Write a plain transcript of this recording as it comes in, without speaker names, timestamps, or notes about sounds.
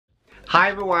Hi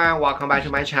everyone, welcome back to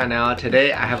my channel.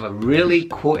 Today I have a really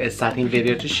cool exciting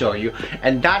video to show you,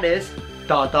 and that is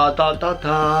da da da da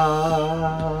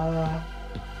da.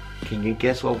 Can you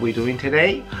guess what we're doing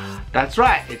today? That's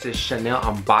right, it's a Chanel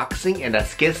unboxing, and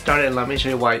let's get started. Let me show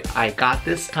you what I got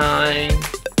this time.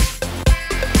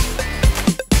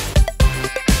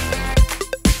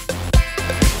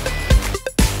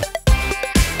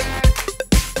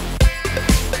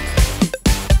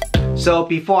 So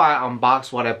before I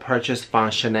unbox what I purchased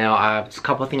from Chanel, there's a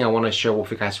couple of things I want to share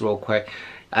with you guys real quick.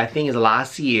 I think it's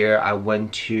last year I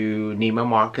went to Neiman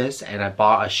Marcus and I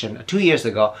bought a Chanel. 2 years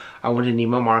ago, I went to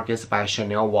Neiman Marcus to buy a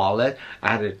Chanel wallet. I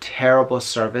had a terrible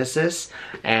services,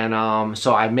 and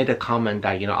so I made a comment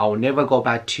that I will never go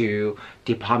back to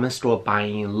department store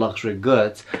buying luxury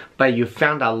goods. But you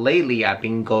found out lately I've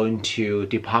been going to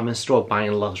department store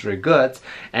buying luxury goods,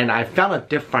 and I found a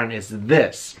difference is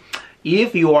this.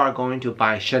 If you are going to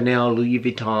buy Chanel, Louis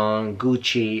Vuitton,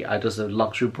 Gucci, those are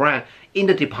luxury brand in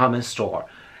the department store,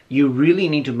 you really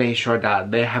need to make sure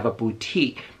that they have a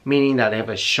boutique, meaning that they have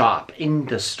a shop in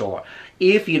the store.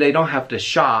 If they don't have the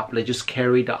shop, they just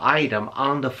carry the item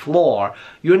on the floor,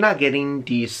 you're not getting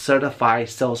the certified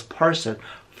salesperson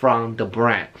from the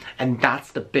brand, and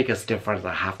that's the biggest difference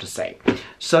I have to say.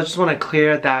 So I just want to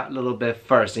clear that a little bit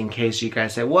first in case you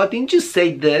guys say, well, didn't you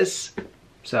say this?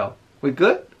 So we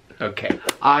good? Okay,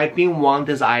 I've been wanting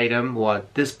this item,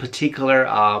 this particular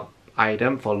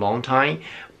item for a long time,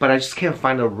 but I just can't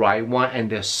find the right one,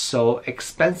 and they're so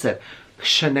expensive.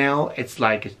 Chanel, it's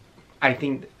like, I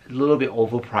think a little bit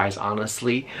overpriced,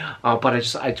 honestly.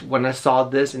 But when I saw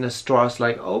this in the store, I was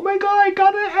like, oh my god, I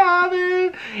gotta have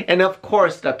it. And of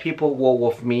course, the people were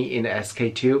with me in the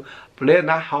SK2, but they're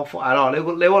not helpful at all.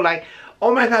 They were like,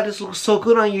 oh my god, this looks so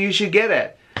good on you, you should get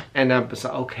it. And I was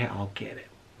like, okay, I'll get it.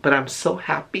 But I'm so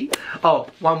happy. Oh,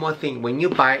 one more thing. When you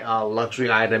buy a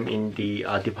luxury item in the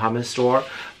department store,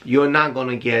 you're not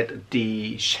gonna get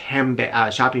the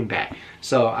shopping bag.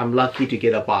 So I'm lucky to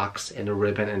get a box and a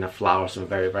ribbon and a flower. So I'm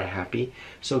very, very happy.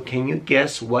 So can you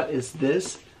guess what is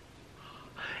this?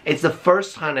 It's the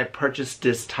first time I purchased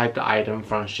this type of item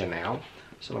from Chanel.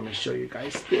 So let me show you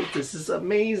guys this. This is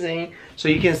amazing. So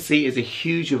you can see it's a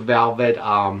huge velvet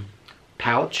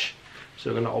pouch. So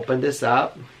we're gonna open this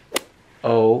up.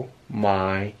 Oh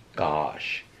my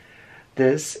gosh,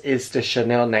 this is the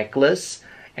Chanel necklace,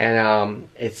 and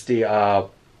it's the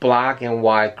black and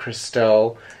white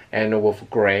crystal and with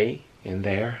gray in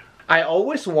there. I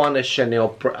always wanted a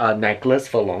Chanel necklace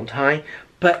for a long time,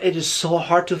 but it is so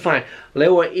hard to find. They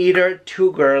were either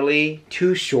too girly,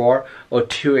 too short, or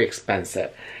too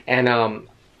expensive. And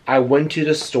I went to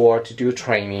the store to do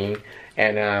training,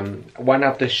 and one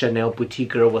of the Chanel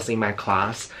boutique girl was in my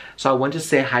class, so I went to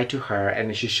say hi to her,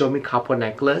 and she showed me a couple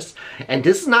necklace. And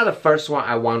this is not the first one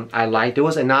I liked. There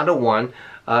was another one,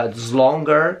 it's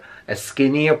longer, a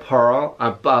skinnier pearl,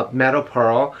 metal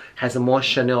pearl, has a more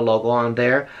Chanel logo on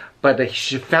there. But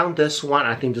she found this one.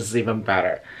 I think this is even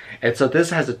better. And so this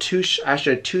has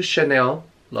actually two Chanel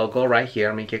logo right here.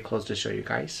 Let me get close to show you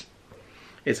guys.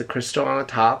 It's a crystal on the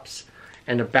tops,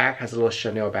 and the back has a little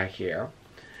Chanel back here.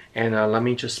 And let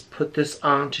me just put this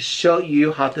on to show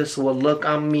you how this will look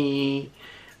on me.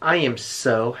 I am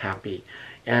so happy.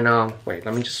 And wait,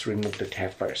 let me just remove the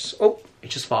tag first. Oh, it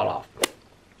just fell off.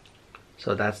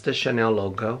 So that's the Chanel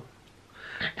logo.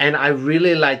 And I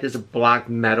really like this black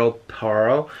metal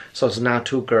pearl, so it's not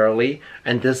too girly.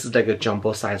 And this is like a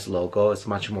jumbo size logo. It's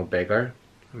much more bigger.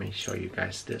 Let me show you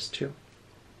guys this too.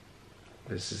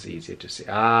 This is easy to see.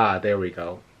 Ah, there we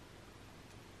go.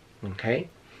 Okay.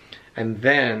 And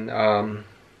then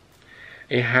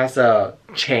it has a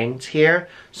chains here,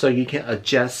 so you can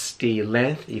adjust the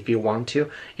length if you want to.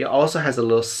 It also has a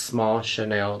little small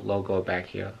Chanel logo back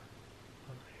here.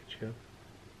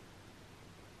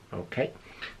 Okay,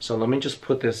 so let me just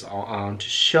put this on to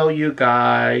show you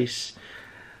guys.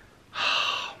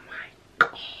 Oh my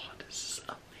god, this is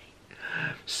amazing.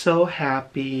 So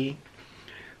happy.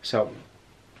 So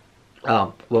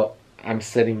well, I'm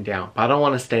sitting down, but I don't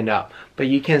want to stand up. But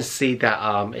you can see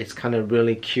that it's kind of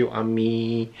really cute on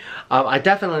me. I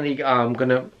definitely I'm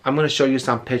gonna show you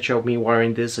some picture of me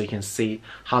wearing this so you can see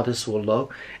how this will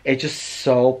look. It's just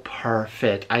so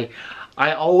perfect.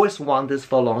 I always want this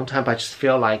for a long time, but I just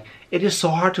feel like it is so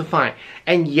hard to find.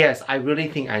 And yes, I really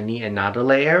think I need another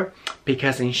layer,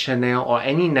 because in Chanel or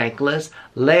any necklace,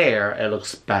 layer, it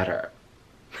looks better.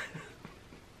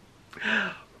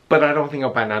 But I don't think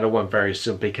I'll buy another one very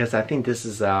soon, because I think this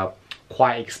is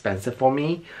quite expensive for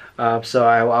me. So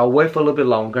I'll wait for a little bit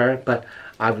longer, but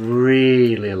I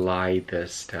really like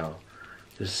this though.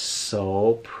 It's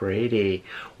so pretty.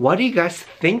 What do you guys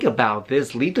think about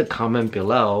this? Leave a comment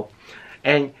below.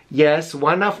 And yes,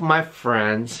 one of my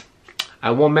friends,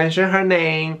 I won't mention her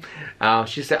name,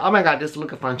 she said, oh my god, this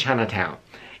looks from Chinatown.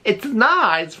 It's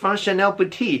not, it's from Chanel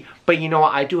Boutique. But you know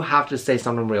what, I do have to say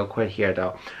something real quick here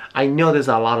though. I know there's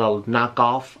a lot of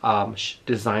knockoff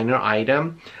designer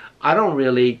item. I don't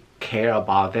really care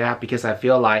about that because I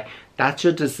feel like that's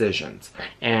your decisions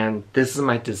and this is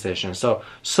my decision. So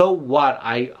what,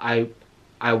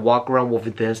 I walk around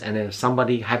with this, and if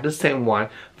somebody had the same one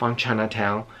from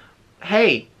Chinatown,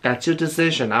 hey, that's your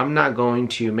decision. I'm not going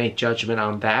to make judgment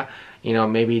on that. You know,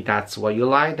 maybe that's what you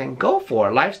like, then go for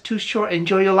it. Life's too short,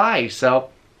 enjoy your life. So,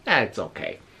 it's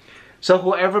okay. So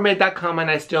whoever made that comment,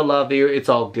 I still love you. It's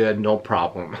all good, no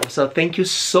problem. So thank you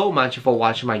so much for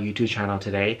watching my YouTube channel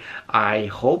today. I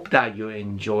hope that you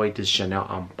enjoyed this Chanel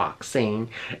unboxing.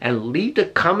 And leave the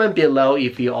comment below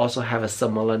if you also have a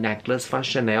similar necklace from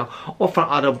Chanel or from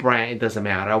other brand, it doesn't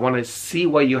matter. I want to see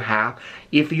what you have.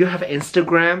 If you have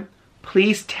Instagram,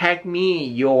 please tag me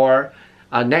your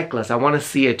necklace. I want to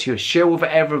see it too. Share with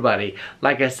everybody.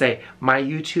 Like I say, my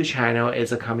YouTube channel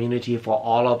is a community for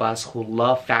all of us who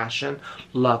love fashion,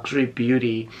 luxury,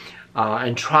 beauty,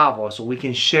 and travel. So we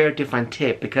can share different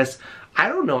tips because I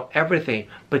don't know everything,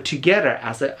 but together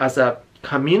as a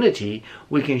community,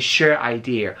 we can share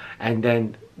idea, and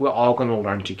then we're all going to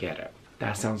learn together.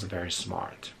 That sounds very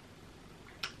smart.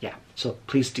 Yeah, so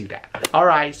please do that.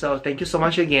 Alright, so thank you so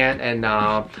much again, and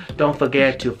don't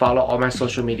forget to follow all my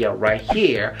social media right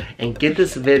here, and give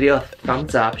this video a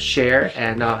thumbs up, share,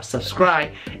 and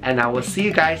subscribe, and I will see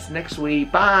you guys next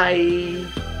week.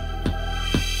 Bye!